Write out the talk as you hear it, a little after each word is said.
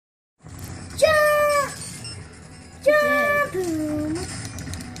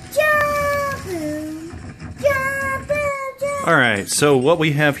Alright, so what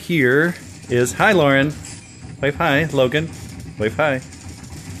we have here is, hi Lauren. Wave hi, Logan. Wave hi.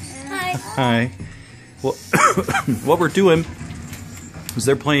 Hi. Hi. Well, what we're doing is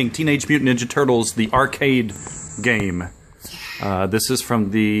they're playing Teenage Mutant Ninja Turtles, the arcade game. This is from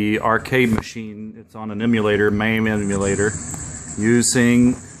the arcade machine. It's on an emulator, MAME emulator,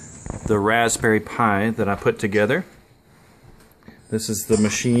 using the Raspberry Pi that I put together. This is the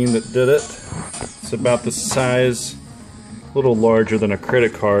machine that did it. It's about the size, a little larger than a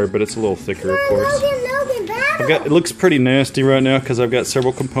credit card, but it's a little thicker, of course. It looks pretty nasty right now because I've got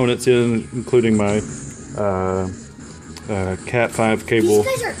several components in, including my Cat 5 cable.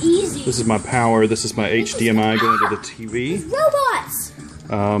 These guys are easy. This is my power. This is my HDMI going to the TV. Robots.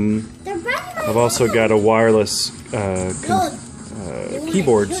 I've also got a wireless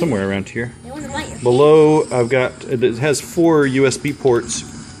keyboard somewhere around here. Below, I've got, it has 4 USB ports,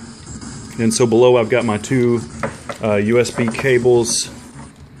 and so below I've got my 2 USB cables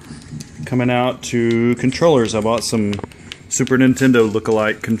coming out to controllers. I bought some Super Nintendo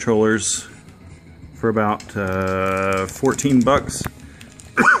lookalike controllers for about 14 bucks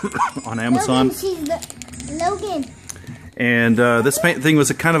on Amazon. Logan. And this thing was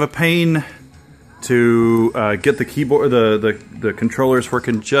a kind of a pain to get the keyboard, the controllers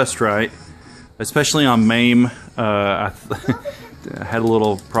working just right, especially on MAME. I had a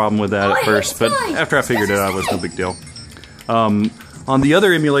little problem with that at first, but after I figured it out, it was no big deal. On the other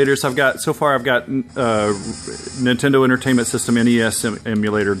emulators, I've got Nintendo Entertainment System NES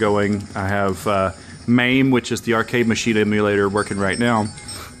emulator going. I have MAME, which is the arcade machine emulator, working right now.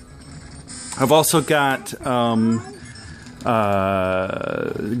 I've also got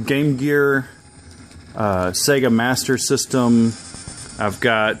Game Gear, Sega Master System. I've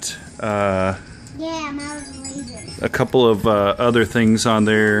got a couple of other things on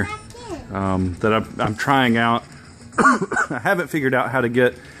there that I'm trying out. I haven't figured out how to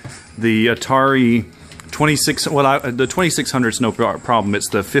get the Atari 26. Well, the 2600 is no problem. It's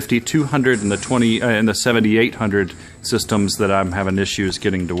the 5200 and the 7800 systems that I'm having issues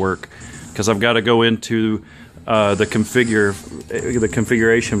getting to work, because I've got to go into the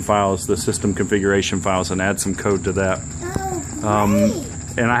configuration files, the system configuration files, and add some code to that.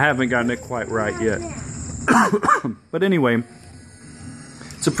 And I haven't gotten it quite right yet. But anyway,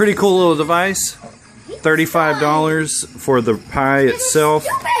 it's a pretty cool little device. $35 for the Pi itself.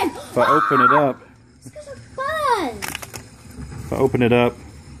 If I open it up,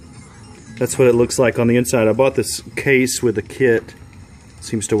 that's what it looks like on the inside. I bought this case with a kit.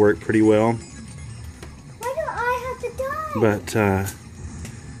 Seems to work pretty well. Why do I have to die? But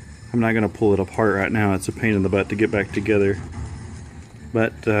I'm not going to pull it apart right now. It's a pain in the butt to get back together.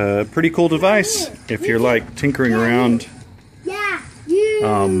 But pretty cool device if you're like tinkering around.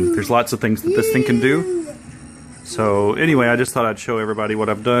 There's lots of things that this thing can do. So anyway, I just thought I'd show everybody what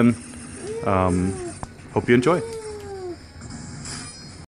I've done. Hope you enjoy.